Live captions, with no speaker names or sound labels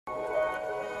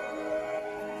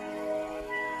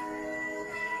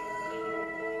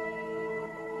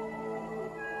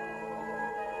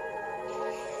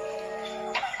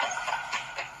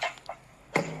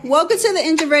Welcome to the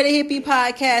Introverted Hippie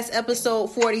podcast,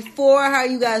 episode 44. How are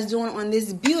you guys doing on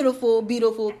this beautiful,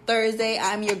 beautiful Thursday?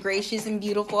 I'm your gracious and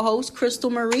beautiful host,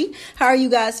 Crystal Marie. How are you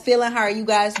guys feeling? How are you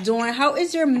guys doing? How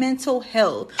is your mental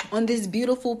health on this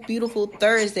beautiful, beautiful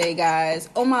Thursday, guys?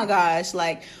 Oh my gosh,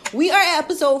 we are at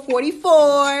episode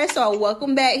 44, so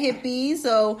welcome back, hippies.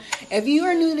 So if you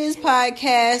are new to this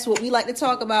podcast, what we like to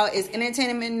talk about is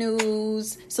entertainment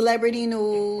news, celebrity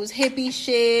news, hippie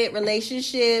shit,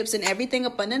 relationships, and everything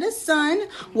up under the sun.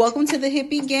 Welcome to the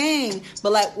hippie gang.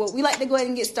 But what we like to go ahead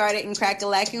and get started and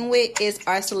crack-a-lacking with is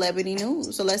our celebrity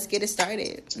news. So let's get it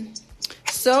started.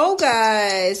 So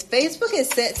guys, Facebook is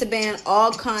set to ban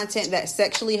all content that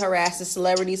sexually harasses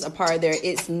celebrities a part of their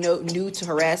It's New to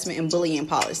Harassment and Bullying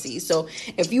policy. So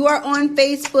if you are on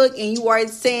Facebook and you are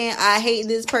saying, I hate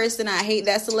this person, I hate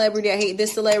that celebrity, I hate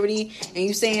this celebrity, and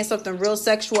you saying something real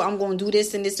sexual, I'm going to do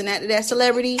this and this and that to that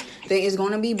celebrity, then it's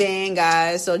going to be banned,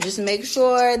 guys. So just make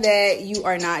sure that you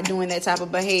are not doing that type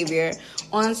of behavior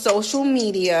on social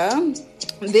media.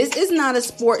 This is not a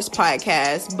sports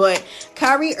podcast, but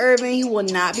Kyrie Irving, he will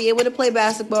not be able to play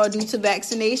basketball due to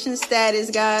vaccination status,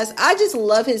 guys. I just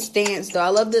love his stance, though. I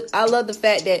love the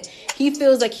fact that he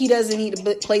feels like he doesn't need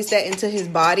to place that into his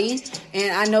body.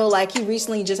 And I know, he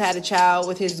recently just had a child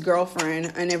with his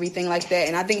girlfriend and everything like that.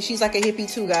 And I think she's like a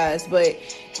hippie too, guys. But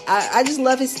I just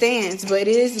love his stance. But it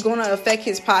is going to affect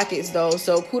his pockets, though.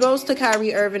 So kudos to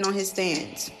Kyrie Irving on his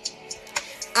stance.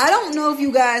 I don't know if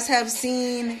you guys have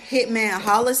seen Hitman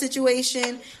Holla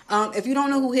situation. If you don't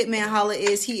know who Hitman Holla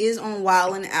is, he is on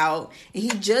Wild 'N Out. And he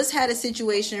just had a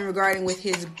situation regarding with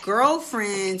his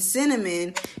girlfriend,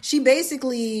 Cinnamon. She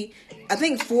basically, I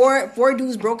think four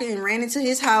dudes broke in and ran into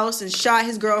his house and shot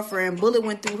his girlfriend. Bullet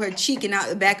went through her cheek and out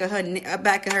the back of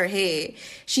her head.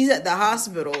 She's at the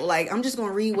hospital. I'm just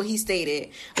gonna read what he stated.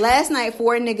 Last night,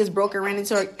 4 niggas broke and ran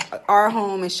into our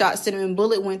home and shot Cinnamon.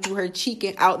 Bullet went through her cheek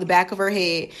and out the back of her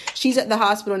head. She's at the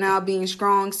hospital now, being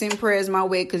strong. Send prayers my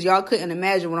way, because y'all couldn't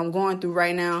imagine what I'm going through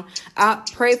right now.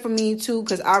 Pray for me too,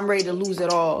 because I'm ready to lose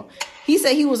it all. He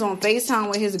said he was on FaceTime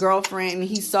with his girlfriend and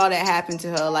he saw that happen to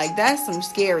her. That's some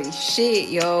scary shit,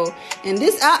 yo. And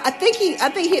this, I think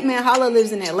Hitman Holla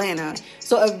lives in Atlanta.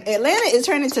 So if Atlanta is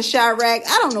turning to Chirac,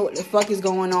 I don't know what the fuck is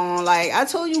going on. I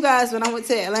told you guys when I went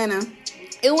to Atlanta,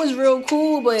 it was real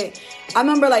cool, but I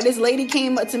remember this lady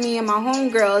came up to me and my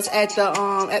homegirls at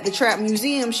the Trap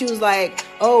Museum. She was like,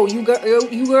 "Oh, you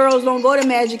girls don't go to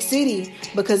Magic City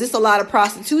because it's a lot of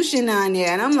prostitution down there."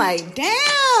 And I'm like,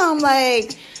 "Damn,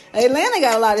 Atlanta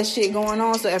got a lot of shit going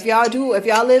on." So if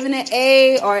y'all live in the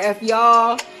A, or if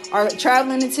y'all are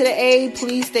traveling into the A,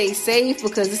 please stay safe,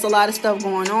 because there's a lot of stuff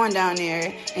going on down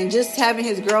there. And just having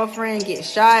his girlfriend get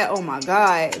shot, oh my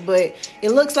God. But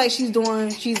it looks like she's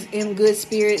in good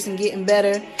spirits and getting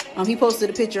better. He posted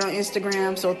a picture on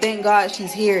Instagram, so thank God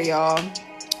she's here, y'all.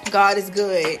 God is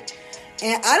good.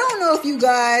 And I don't know if you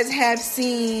guys have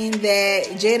seen that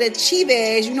Jada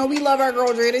Chivez, we love our girl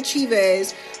Jada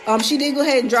Chivez. She did go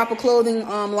ahead and drop a clothing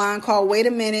line called Wait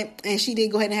a Minute, and she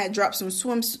did go ahead and had dropped some not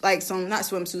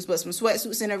swimsuits, but some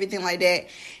sweatsuits and everything like that.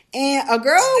 And a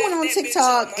girl went on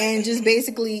TikTok and just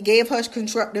basically gave her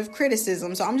constructive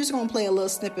criticism. So I'm just gonna play a little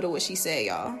snippet of what she said,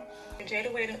 y'all.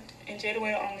 Jada Waiter and Jada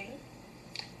Waiter only.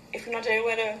 If you know Jada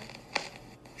Waiter,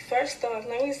 first off,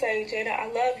 let me say, Jada, I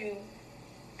love you.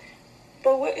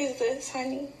 But what is this,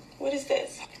 honey? What is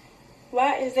this?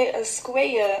 Why is there a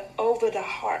square over the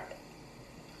heart?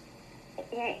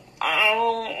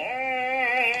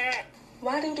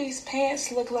 Why do these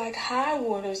pants look like high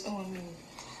waters on me?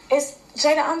 It's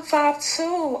Jada, I'm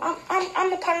 5'2".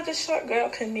 I'm a part of the short girl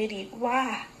committee.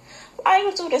 Why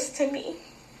you do this to me?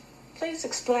 Please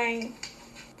explain.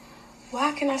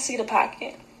 Why can I see the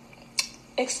pocket?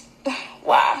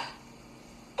 Why?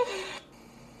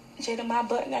 Jada, my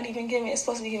butt not even giving. It's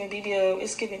supposed to be giving BBL.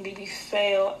 It's giving BB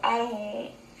fail.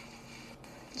 Jada,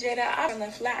 I'm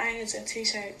selling flat irons and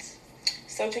t-shirts.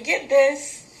 So to get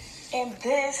this and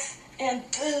this and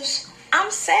this, I'm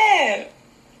sad.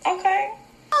 Okay? I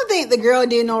don't think the girl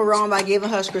did no wrong by giving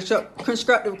her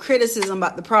constructive criticism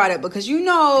about the product, because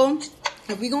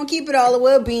if we gonna keep it all the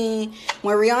way being,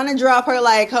 when Rihanna dropped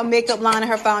her makeup line and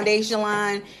her foundation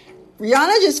line,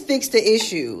 Rihanna just fixed the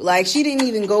issue. She didn't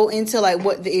even go into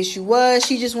what the issue was.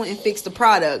 She just went and fixed the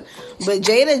product. But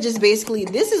Jada just basically,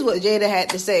 this is what Jada had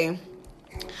to say.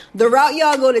 The route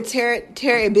y'all go to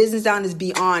tear a business down is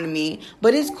beyond me,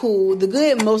 but it's cool. The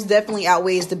good most definitely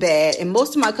outweighs the bad, and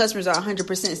most of my customers are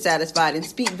 100% satisfied and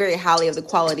speak very highly of the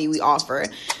quality we offer.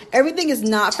 Everything is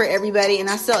not for everybody, and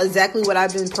I sell exactly what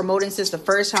I've been promoting since the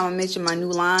first time I mentioned my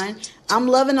new line. I'm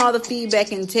loving all the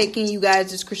feedback and taking you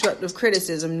guys' constructive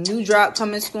criticism. New drop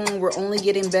coming soon. We're only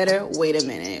getting better. Wait a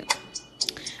minute.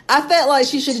 I felt like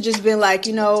she should have just been like,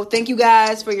 thank you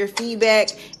guys for your feedback,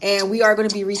 and we are going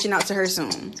to be reaching out to her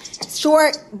soon.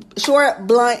 Short,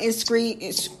 blunt, and sweet,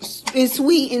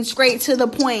 and straight to the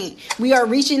point. We are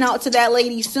reaching out to that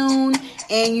lady soon,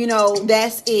 and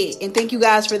that's it. And thank you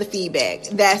guys for the feedback.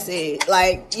 That's it.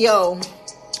 Like,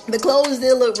 the clothes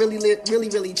did look really, really,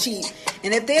 really cheap.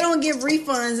 And if they don't give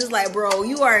refunds, it's like, bro,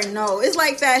 you already know. It's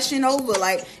like Fashion Nova.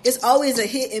 Like, it's always a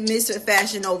hit and miss with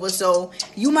Fashion Nova. So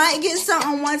you might get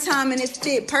something one time and it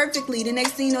fit perfectly. The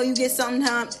next thing you know, you get something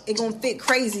it gonna fit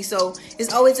crazy. So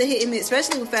it's always a hit and miss,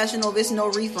 especially with Fashion Nova. It's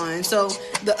no refund. So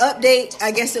the update,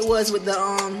 I guess it was with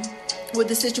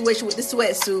the situation with the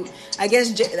sweatsuit. I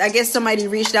guess somebody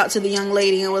reached out to the young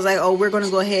lady and was like, oh, we're gonna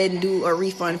go ahead and do a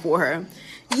refund for her.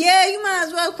 Yeah, you might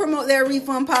as well promote their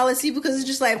refund policy, because it's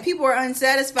just like, people are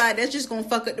unsatisfied. That's just gonna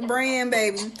fuck up the brand,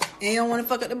 baby. And you don't want to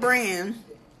fuck up the brand.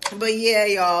 But yeah,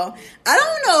 y'all, I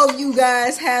don't know if you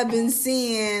guys have been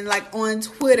seeing, like, on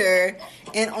Twitter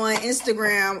and on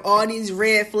Instagram, all these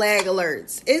red flag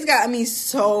alerts. It's got me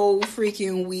so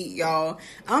freaking weak, y'all.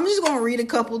 I'm just gonna read a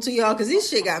couple to y'all, because this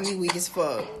shit got me weak as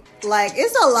fuck. Like,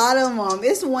 it's a lot of them.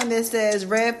 It's one that says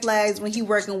red flags when he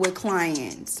working with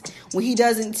clients, when he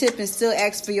doesn't tip and still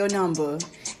asks for your number.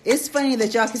 It's funny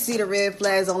that y'all can see the red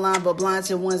flags online, but blind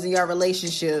to ones in your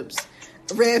relationships.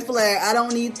 Red flag, I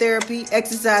don't need therapy.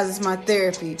 Exercise is my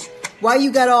therapy. Why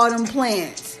you got all them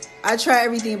plants? I try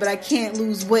everything, but I can't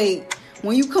lose weight.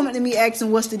 When you come up to me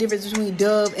asking what's the difference between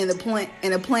Dove and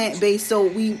a plant-based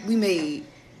soap we made.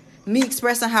 Me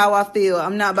expressing how I feel.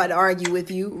 I'm not about to argue with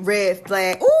you. Red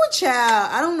flag. Ooh, child.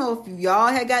 I don't know if y'all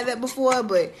had got that before,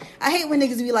 but I hate when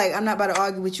niggas be like, I'm not about to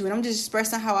argue with you, and I'm just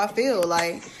expressing how I feel.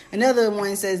 Like, another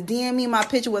one says, DM me my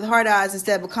picture with heart eyes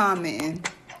instead of commenting.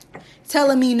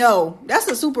 Telling me no. That's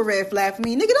a super red flag for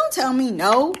me. Nigga, don't tell me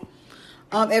no.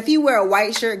 If you wear a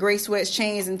white shirt, gray sweats,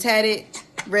 chains, and tatted,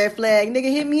 red flag.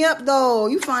 Nigga, hit me up, though.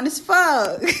 You fine as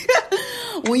fuck.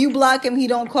 When you block him, he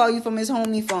don't call you from his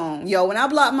homie phone. Yo, when I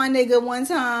blocked my nigga one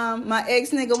time, my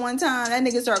ex-nigga one time, that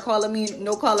nigga start calling me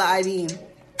no caller ID.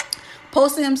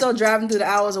 Posting himself driving through the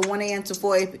hours of 1 a.m. to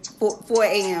 4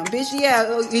 a.m. Bitch,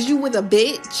 yeah, is you with a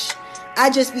bitch? I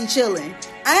just be chilling.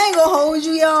 I ain't gonna hold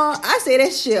you, y'all. I say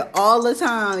that shit all the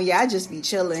time. Yeah, I just be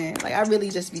chilling. Like, I really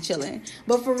just be chilling.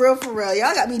 But for real,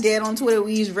 y'all got me dead on Twitter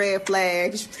with these red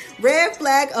flags. Red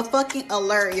flag a fucking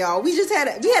alert, y'all. We had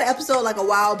an episode like a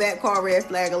while back called Red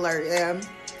Flag Alert. Yeah.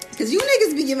 Because you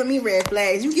niggas be giving me red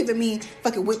flags. You giving me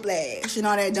fucking whiplash and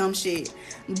all that dumb shit.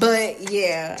 But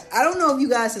yeah, I don't know if you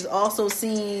guys have also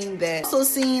seen that. Also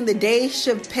seen the Dave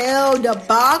Chappelle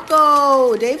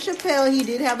debacle. Dave Chappelle, he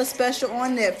did have a special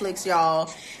on Netflix,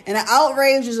 y'all. And the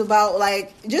outrage was about,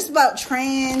 like, just about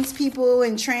trans people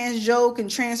and trans joke and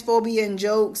transphobia and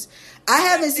jokes. I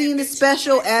haven't seen the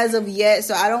special as of yet,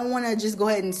 so I don't want to just go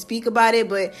ahead and speak about it.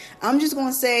 But I'm just going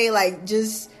to say, like,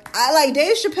 I like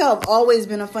Dave Chappelle. Have always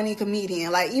been a funny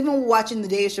comedian. Like, even watching the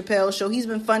Dave Chappelle show, he's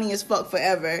been funny as fuck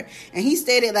forever. And he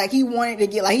stated, like, he wanted to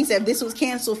get, like, he said, if this was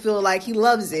canceled, feel like he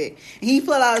loves it. And he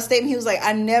put out a statement. He was like,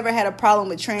 I never had a problem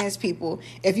with trans people.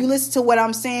 If you listen to what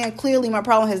I'm saying, clearly my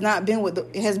problem has been with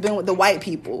the white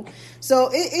people. So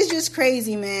it's just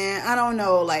crazy, man. I don't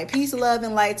know. Like, peace, love,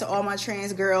 and light to all my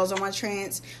trans girls, all my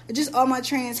trans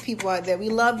people out there. We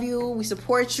love you. We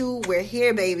support you. We're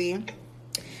here, baby.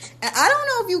 And I don't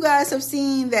know if you guys have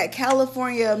seen that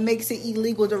California makes it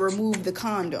illegal to remove the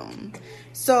condom.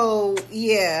 So,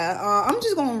 yeah, I'm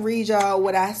just going to read y'all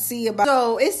what I see about.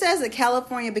 So, it says that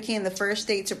California became the first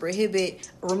state to prohibit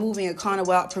removing a condom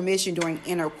without permission during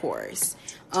intercourse.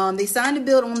 They signed a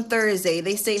bill on Thursday.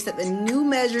 They state that the new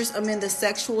measures amend the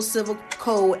Sexual Civil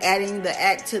Code, adding the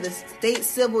act to the state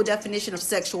civil definition of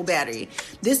sexual battery.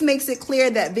 This makes it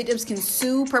clear that victims can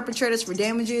sue perpetrators for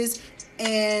damages.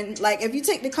 And, like, if you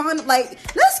take the condom, like,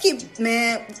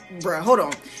 hold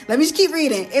on. Let me just keep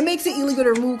reading. It makes it illegal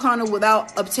to remove condom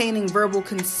without obtaining verbal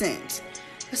consent.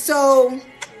 So,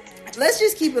 let's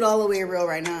just keep it all the way real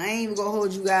right now. I ain't even gonna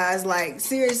hold you guys. Like,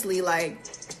 seriously, like,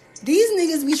 these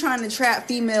niggas be trying to trap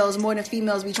females more than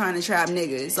females be trying to trap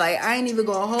niggas. Like, I ain't even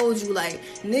gonna hold you. Like,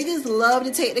 niggas love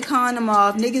to take the condom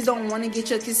off. Niggas don't want to get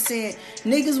your consent.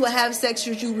 Niggas will have sex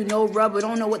with you with no rubber.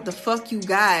 Don't know what the fuck you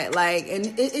got. Like,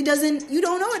 and it doesn't, you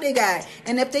don't know what they got.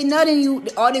 And if they nutting you,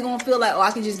 all they gonna feel like, oh,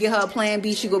 I can just get her a plan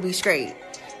B. She gonna be straight.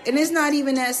 And it's not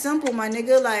even that simple, my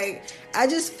nigga. Like, I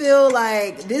just feel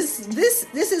like this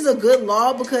is a good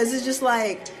law, because it's just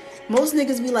like, most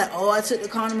niggas be like, oh, I took the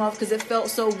condom off because it felt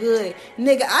so good.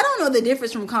 Nigga, I don't know the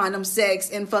difference from condom sex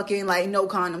and fucking, like, no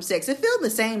condom sex. It feels the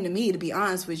same to me, to be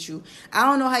honest with you. I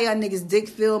don't know how y'all niggas dick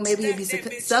feel. Maybe it be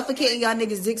suffocating y'all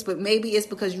niggas dicks, but maybe it's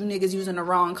because you niggas using the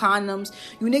wrong condoms.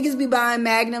 You niggas be buying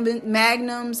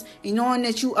magnums and knowing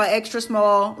that you are extra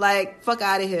small. Like, fuck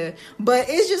out of here. But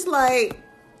it's just like,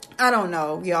 I don't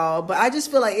know, y'all, but I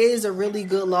just feel like it is a really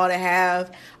good law to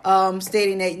have,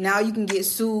 stating that now you can get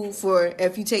sued for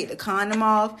if you take the condom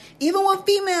off. Even with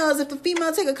females, if a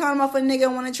female take a condom off a nigga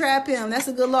and want to trap him, that's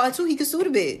a good law too. He can sue the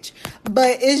bitch.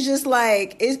 But it's just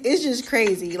like, it's just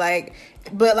crazy. Like,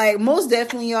 but like, most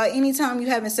definitely, y'all, anytime you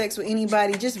having sex with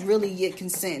anybody, just really get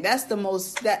consent. That's the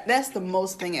most, that's the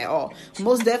most thing at all.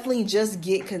 Most definitely just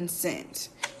get consent.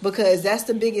 Because that's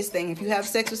the biggest thing. If you have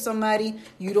sex with somebody,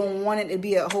 you don't want it to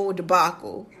be a whole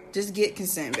debacle. Just get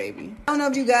consent, baby. I don't know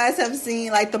if you guys have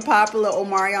seen, like, the popular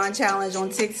Omarion challenge on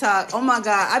TikTok. Oh my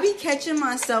God, I be catching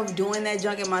myself doing that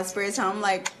junk in my spare time. I'm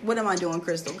like, what am I doing,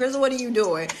 Crystal? Crystal, what are you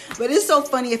doing? But it's so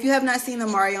funny. If you have not seen the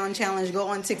Omarion challenge, go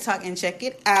on TikTok and check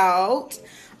it out.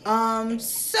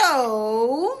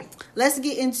 So let's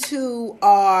get into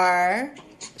our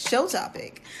show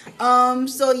topic.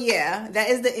 So yeah, that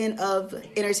is the end of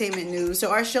entertainment news.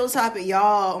 So our show topic,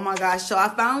 y'all, oh my gosh. So I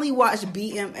finally watched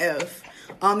BMF.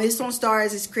 It's on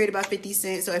Starz. It's created by 50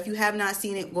 Cent. So if you have not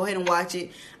seen it, go ahead and watch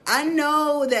it. I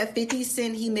know that 50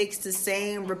 Cent, he makes the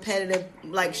same repetitive,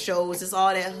 like, shows. It's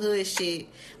all that hood shit.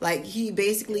 Like, he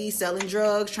basically selling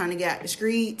drugs, trying to get out the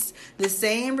streets. The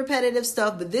same repetitive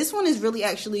stuff. But this one is really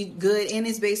actually good, and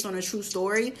it's based on a true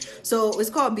story. So it's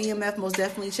called BMF. Most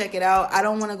definitely check it out. I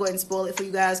don't want to go ahead and spoil it for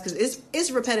you guys because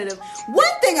it's repetitive.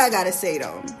 One thing I gotta say,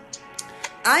 though.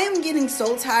 I am getting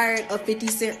so tired of 50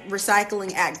 Cent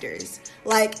recycling actors.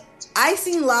 Like, I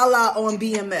seen Lala on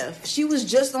BMF. She was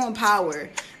just on Power.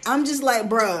 I'm just like,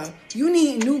 bruh, you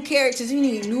need new characters. You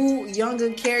need new,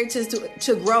 younger characters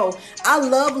to grow. I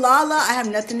love Lala. I have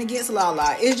nothing against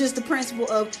Lala. It's just the principle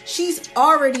of she's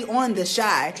already on The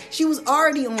Shy. She was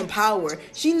already on Power.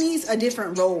 She needs a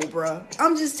different role, bruh.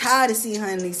 I'm just tired of seeing her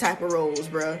in these type of roles,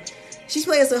 bruh. She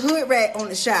plays a hood rat on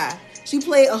The Shy. She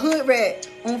played a hood rat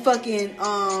on fucking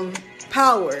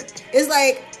Power. It's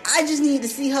like, I just need to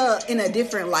see her in a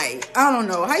different light. I don't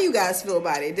know. How you guys feel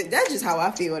about it? That's just how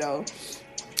I feel, though.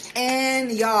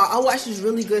 And y'all, I watched this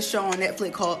really good show on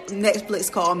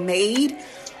Netflix called Made.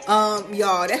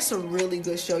 Y'all, that's a really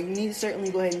good show. You need to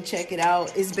certainly go ahead and check it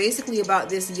out. It's basically about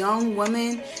this young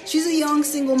woman. She's a young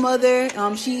single mother.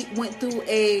 She went through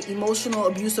a emotional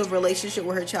abusive relationship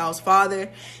with her child's father,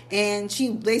 and she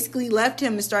basically left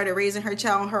him and started raising her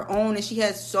child on her own. And she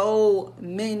has so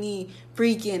many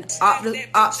freaking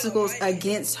obstacles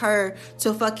against her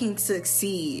to fucking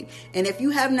succeed. And if you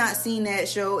have not seen that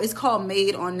show, it's called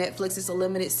Made on Netflix. It's a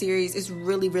limited series. It's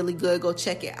really, really good. Go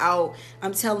check it out.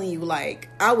 I'm telling you, like,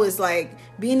 I was like,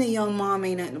 being a young mom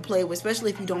ain't nothing to play with,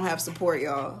 especially if you don't have support,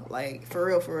 y'all. Like, for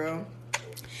real, for real.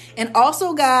 And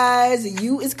also, guys,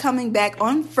 You is coming back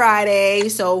on Friday.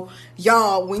 So,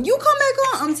 y'all, when you come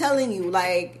back on, I'm telling you,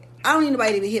 like, I don't need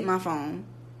nobody to even hit my phone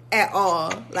at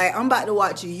all. Like, I'm about to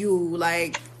watch You.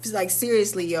 Like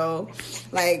seriously, yo.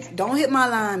 Like, don't hit my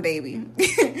line, baby.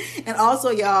 And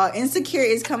also, y'all, Insecure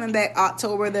is coming back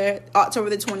October the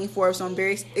 24th. So I'm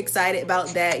very excited about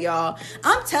that, y'all.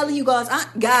 I'm telling you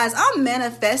guys, I'm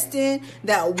manifesting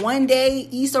that one day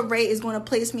Issa Rae is going to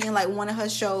place me in like one of her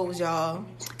shows, y'all.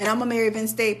 And I'm gonna marry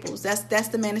Vince Staples. That's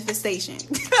the manifestation.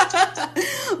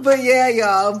 But yeah,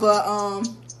 y'all. But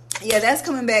yeah, that's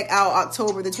coming back out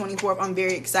October the 24th. I'm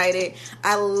very excited.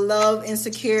 I love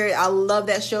Insecure. I love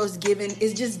that show.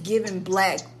 It's just giving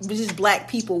black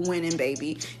people winning,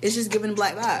 baby. It's just giving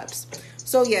black vibes.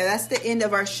 So yeah, that's the end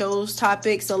of our show's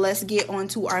topic. So let's get on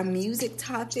to our music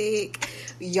topic.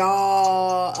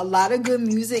 Y'all, a lot of good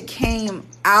music came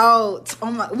out. Oh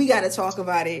my, we gotta talk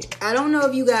about it. I don't know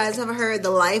if you guys have heard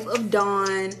The Life of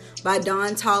Dawn by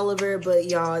Don Toliver, but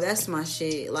y'all, that's my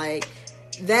shit. Like,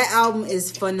 that album is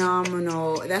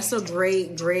phenomenal. That's a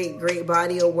great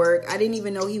body of work. I didn't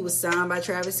even know he was signed by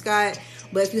Travis Scott.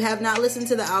 But if you have not listened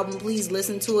to the album, please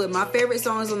listen to it. My favorite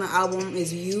songs on the album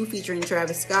is You featuring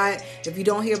Travis Scott. If you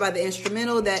don't hear about the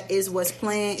instrumental, that is what's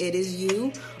playing. It is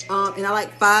You. And I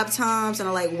like 5 Times, and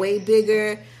I like Way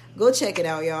Bigger. Go check it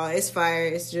out, y'all. It's fire.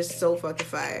 It's just so fucking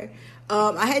fire.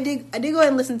 I did go ahead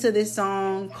and listen to this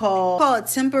song called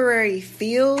Temporary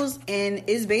Feels, and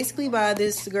it's basically by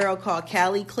this girl called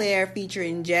Callie Claire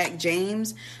featuring Jack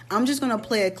James. I'm just gonna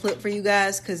play a clip for you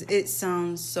guys because it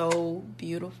sounds so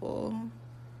beautiful.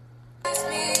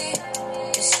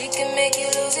 If she can make you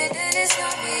lose it, then it's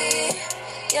not me.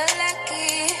 You're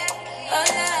lucky, oh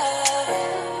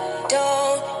love.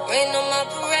 Don't rain on my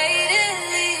parade and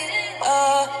leave.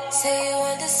 Oh, say you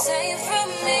want the same from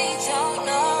me. Don't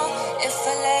know if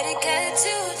I let it get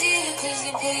too deep. Cause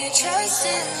you put your trust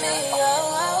in me.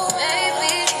 Oh,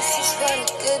 maybe this is for the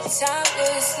good time.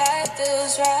 This life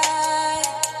feels right.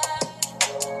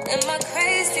 Am I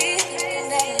crazy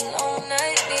thinking that a long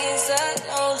night means a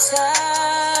long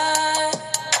time?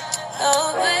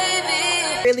 Oh,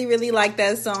 baby. Really like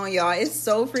that song, y'all. It's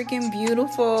so freaking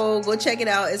beautiful. Go check it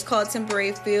out. It's called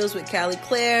Temporary Feels with Callie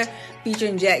Clare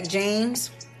featuring Jack James.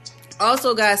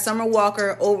 Also, guys, Summer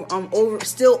Walker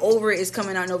Still Over It is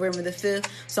coming out November the 5th,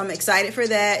 so I'm excited for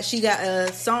that. She got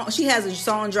a song. She has a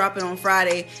song dropping on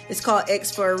Friday. It's called X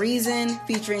for a Reason,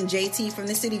 featuring JT from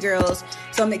the City Girls.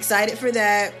 So I'm excited for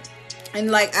that. And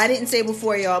like I didn't say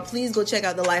before, y'all, please go check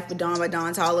out The Life of Dawn by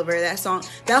Don Toliver. That song,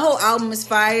 that whole album is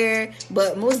fire.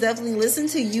 But most definitely listen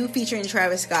to You featuring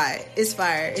Travis Scott. It's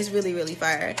fire. It's really, really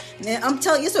fire. And I'm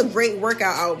telling you, it's a great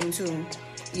workout album too.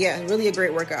 Yeah, really a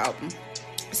great workout album.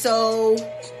 So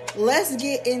let's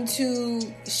get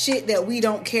into shit that we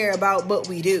don't care about, but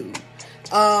we do.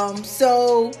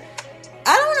 So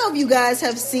I don't know if you guys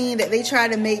have seen that they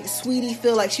tried to make Sweetie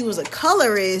feel like she was a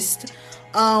colorist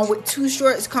with Too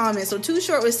Short's comments. So Too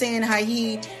Short was saying how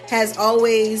he has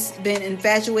always been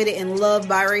infatuated and loved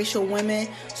biracial women.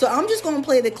 So I'm just going to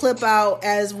play the clip out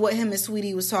as what him and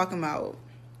Sweetie was talking about.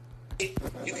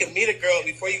 You can meet a girl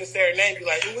before you can say her name. You're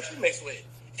like, "Who what you mix with?"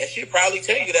 And she'll probably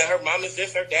tell you that her mom is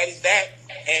this, her daddy's that.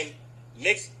 And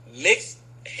mixed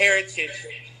heritage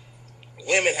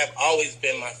women have always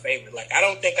been my favorite. Like, I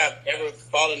don't think I've ever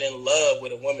fallen in love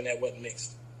with a woman that wasn't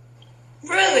mixed.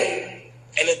 Really?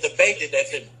 And the debate did that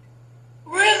to me.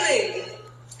 Really?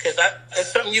 Because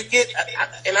it's something you get,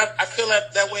 I feel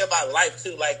that way about life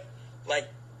too. Like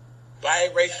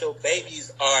biracial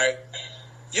babies are,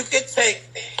 you could take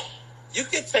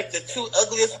the two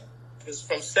ugliest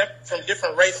from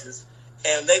different races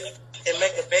and make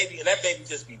a baby, and that baby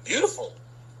just be beautiful.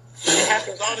 It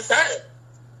happens all the time.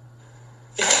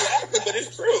 It's laughing, but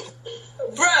it's true.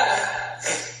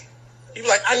 Bruh. You be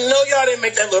like, I know y'all didn't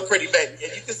make that little pretty baby.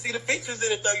 And you can see the features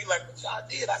in it, though. You're like, but y'all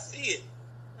did. I see it.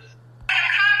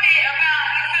 Comment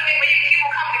about, you feel me, when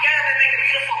people come together to make a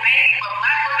beautiful baby, but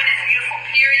black women is beautiful,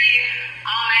 period.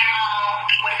 On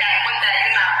that,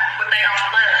 with their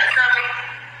own blood. You feel me?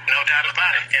 No doubt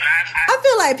about it. And I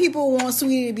feel like people want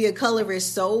Sweetie to be a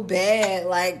colorist so bad.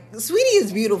 Like, Sweetie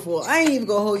is beautiful. I ain't even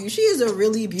gonna hold you. She is a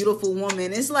really beautiful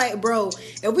woman. It's like, bro,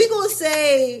 if we gonna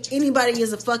say anybody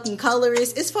is a fucking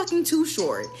colorist, it's fucking Too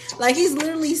Short. Like, he's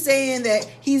literally saying that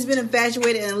he's been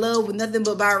infatuated and in love with nothing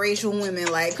but biracial women.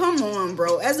 Like, come on,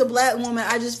 bro. As a black woman,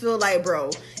 I just feel like, bro,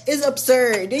 it's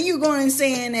absurd. Then you going and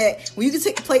saying that when you can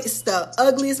take the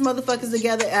ugliest motherfuckers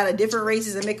together out of different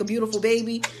races and make a beautiful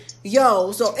baby.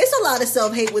 Yo, so it's a lot of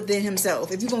self-hate within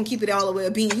himself. If you're going to keep it all the way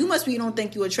a being, you must be, you don't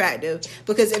think you're attractive.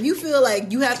 Because if you feel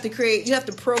like you have to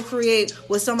procreate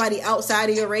with somebody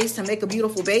outside of your race to make a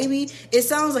beautiful baby, it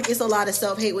sounds like it's a lot of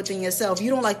self-hate within yourself.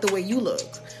 You don't like the way you look.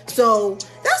 So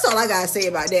that's all I got to say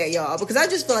about that, y'all. Because I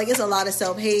just feel like it's a lot of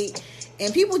self-hate.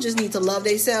 And people just need to love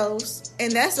themselves.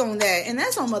 And that's on that. And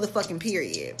that's on motherfucking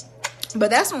period. But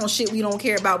that's on shit we don't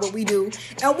care about what we do.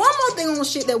 And one more thing on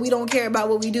shit that we don't care about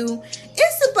what we do.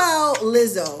 It's about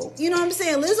Lizzo. You know what I'm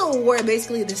saying? Lizzo wore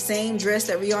basically the same dress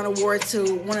that Rihanna wore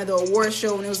to one of the award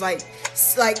show. And it was like,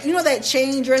 you know that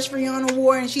chain dress Rihanna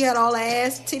wore? And she had all her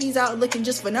ass titties out looking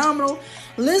just phenomenal.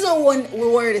 Lizzo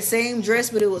wore the same dress,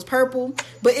 but it was purple.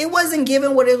 But it wasn't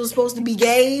given what it was supposed to be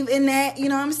gave in that. You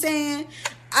know what I'm saying?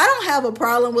 I don't have a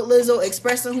problem with Lizzo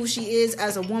expressing who she is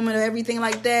as a woman or everything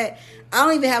like that. I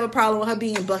don't even have a problem with her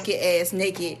being bucket ass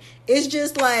naked. It's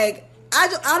just like, I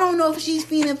don't know if she's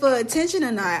feeling for attention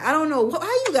or not. I don't know. How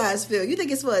you guys feel? You think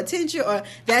it's for attention or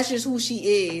that's just who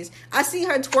she is? I see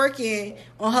her twerking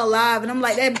on her live and I'm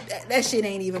like, that shit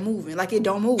ain't even moving. Like, it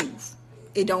don't move.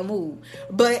 It don't move.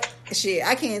 But shit,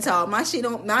 I can't talk. My shit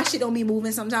don't be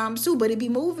moving sometimes too, but it be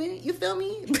moving. You feel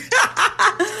me?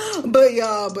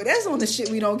 But that's on the shit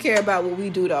we don't care about what we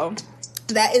do though.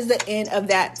 That is the end of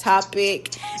that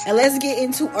topic. And let's get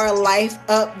into our life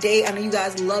update. I know you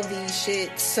guys love these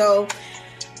shit. So,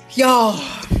 y'all,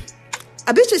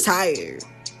 a bitch is tired.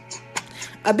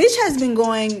 A bitch has been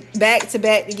going back to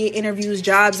back to get interviews,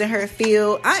 jobs in her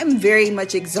field. I am very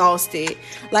much exhausted.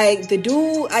 Like, the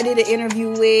dude I did an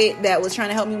interview with that was trying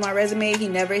to help me with my resume, he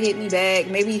never hit me back.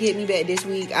 Maybe he hit me back this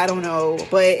week. I don't know.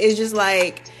 But it's just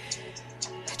like,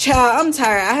 child, I'm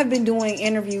tired. I have been doing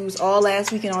interviews all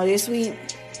last week and all this week.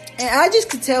 And I just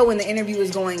could tell when the interview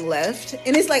was going left.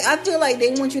 And it's like, I feel like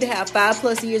they want you to have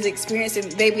 5+ years experience.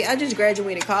 And baby, I just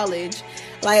graduated college.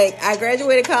 Like, I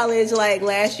graduated college like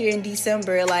last year in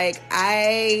December. Like,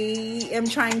 I am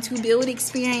trying to build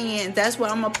experience. That's what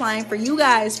I'm applying for you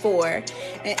guys for.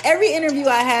 And every interview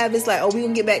I have is like, oh, we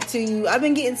gonna get back to you. I've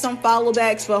been getting some follow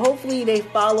backs, but hopefully they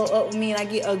follow up with me and I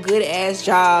get a good ass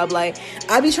job. Like,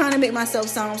 I be trying to make myself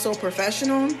sound so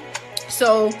professional.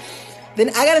 So then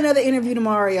I got another interview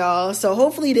tomorrow, y'all. So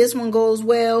hopefully this one goes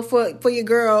well for your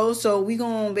girl. So we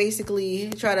gonna basically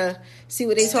try to see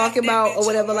what they talk about or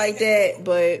whatever like that.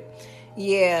 But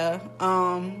yeah,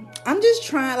 I'm just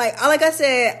trying. Like I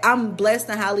said, I'm blessed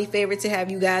and highly favored to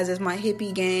have you guys as my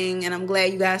hippie gang, and I'm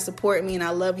glad you guys support me, and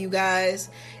I love you guys.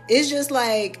 It's just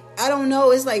like, I don't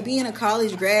know. It's like being a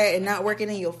college grad and not working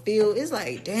in your field. It's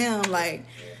like, damn, like,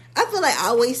 I feel like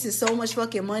I wasted so much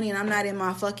fucking money and I'm not in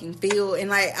my fucking field. And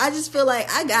like, I just feel like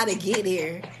I gotta get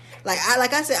there. Like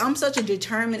I said, I'm such a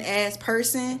determined ass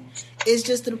person. It's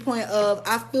just to the point of,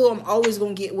 I feel I'm always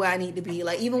gonna get where I need to be.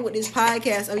 Like, even with this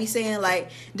podcast, I be saying like,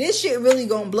 this shit really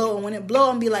gonna blow. And when it blow,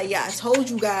 I'm be like, yeah, I told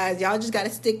you guys, y'all just gotta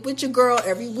stick with your girl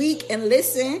every week and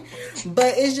listen.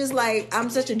 But it's just like, I'm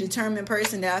such a determined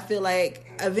person that I feel like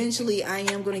eventually I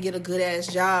am gonna get a good ass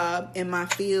job in my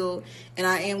field, and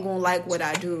I am gonna like what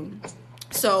I do.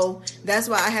 So that's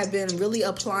why I have been really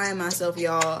applying myself,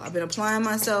 y'all. I've been applying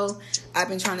myself. I've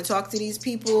been trying to talk to these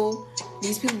people.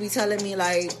 These people be telling me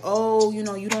like, oh, you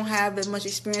know, you don't have as much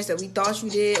experience that we thought you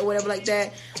did or whatever like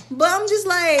that. But I'm just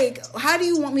like, how do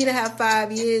you want me to have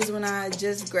 5 years when I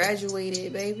just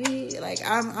graduated, baby? Like,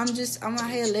 I'm out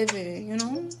here living, you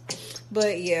know?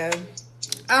 But yeah,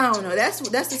 I don't know. That's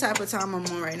the type of time I'm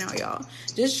on right now, y'all.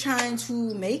 Just trying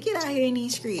to make it out here in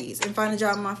these streets and find a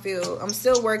job in my field. I'm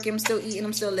still working, I'm still eating,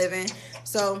 I'm still living.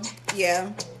 So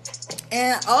yeah.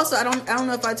 And also, I don't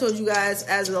know if I told you guys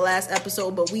as of the last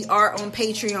episode, but we are on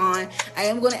Patreon. I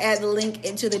am going to add the link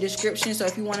into the description. So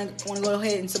if you want to go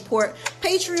ahead and support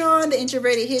Patreon, the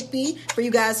Introverted Hippie, for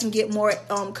you guys can get more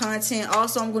content.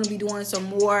 Also, I'm going to be doing some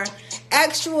more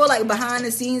actual like behind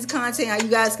the scenes content. How you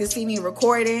guys can see me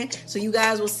recording, so you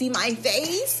guys will see my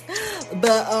face.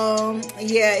 But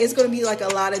yeah, it's going to be like a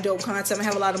lot of dope content. I'm going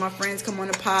to have a lot of my friends come on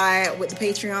the pod with the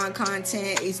Patreon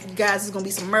content. You guys, it's going to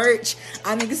be some merch.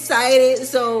 I'm excited.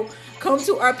 So come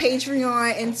to our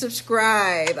Patreon and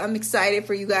subscribe. I'm excited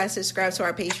for you guys to subscribe to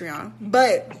our Patreon.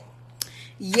 But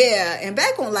yeah, and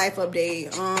back on life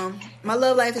update. My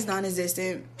love life is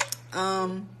non-existent.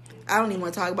 I don't even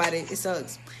want to talk about it. It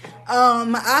sucks.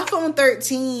 My iPhone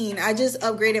 13, I just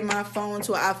upgraded my phone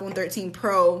to an iPhone 13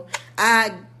 Pro.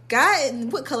 I got,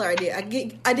 what color I did?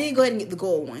 I did go ahead and get the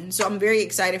gold one. So I'm very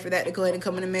excited for that to go ahead and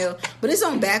come in the mail. But it's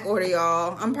on back order,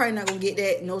 y'all. I'm probably not going to get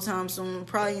that no time soon.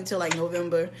 Probably until like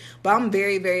November. But I'm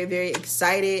very, very, very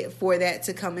excited for that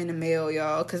to come in the mail,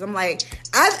 y'all. Because I'm like,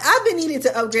 I've been needing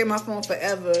to upgrade my phone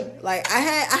forever. Like, I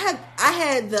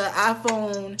had the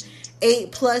iPhone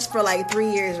 8 Plus for like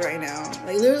 3 years right now.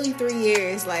 Like, literally 3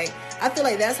 years. Like, I feel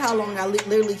like that's how long I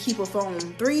literally keep a phone.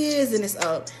 3 years and it's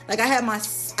up. Like, I had my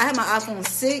iPhone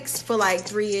 6 for like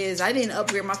 3 years. I didn't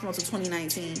upgrade my phone till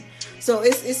 2019. So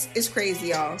it's crazy,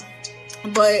 y'all.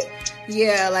 But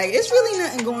yeah, like, it's really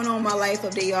nothing going on in my life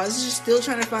update, y'all. It's just still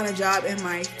trying to find a job in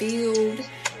my field.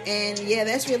 And yeah,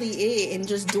 that's really it. And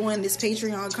just doing this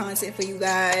Patreon content for you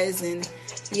guys. And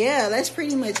yeah, that's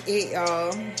pretty much it,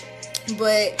 y'all.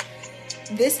 But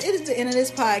this is the end of this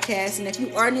podcast, and if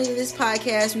you are new to this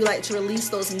podcast, we like to release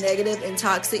those negative and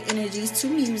toxic energies to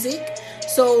music.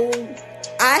 So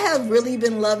I have really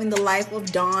been loving The Life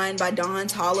of Dawn by Don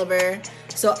Toliver.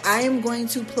 So I am going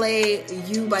to play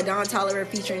You by Don Toliver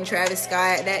featuring Travis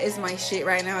Scott. That is my shit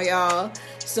right now, y'all.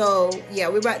 So yeah,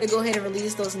 we're about to go ahead and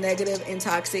release those negative and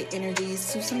toxic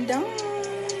energies to some Dawn.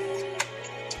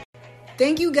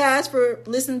 Thank you guys for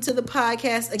listening to the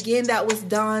podcast. Again, that was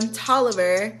Don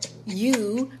Toliver,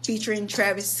 You, featuring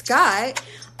Travis Scott.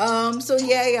 So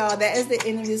yeah, y'all, that is the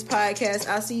end of this podcast.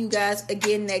 I'll see you guys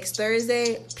again next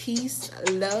Thursday. Peace,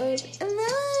 love, and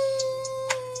love.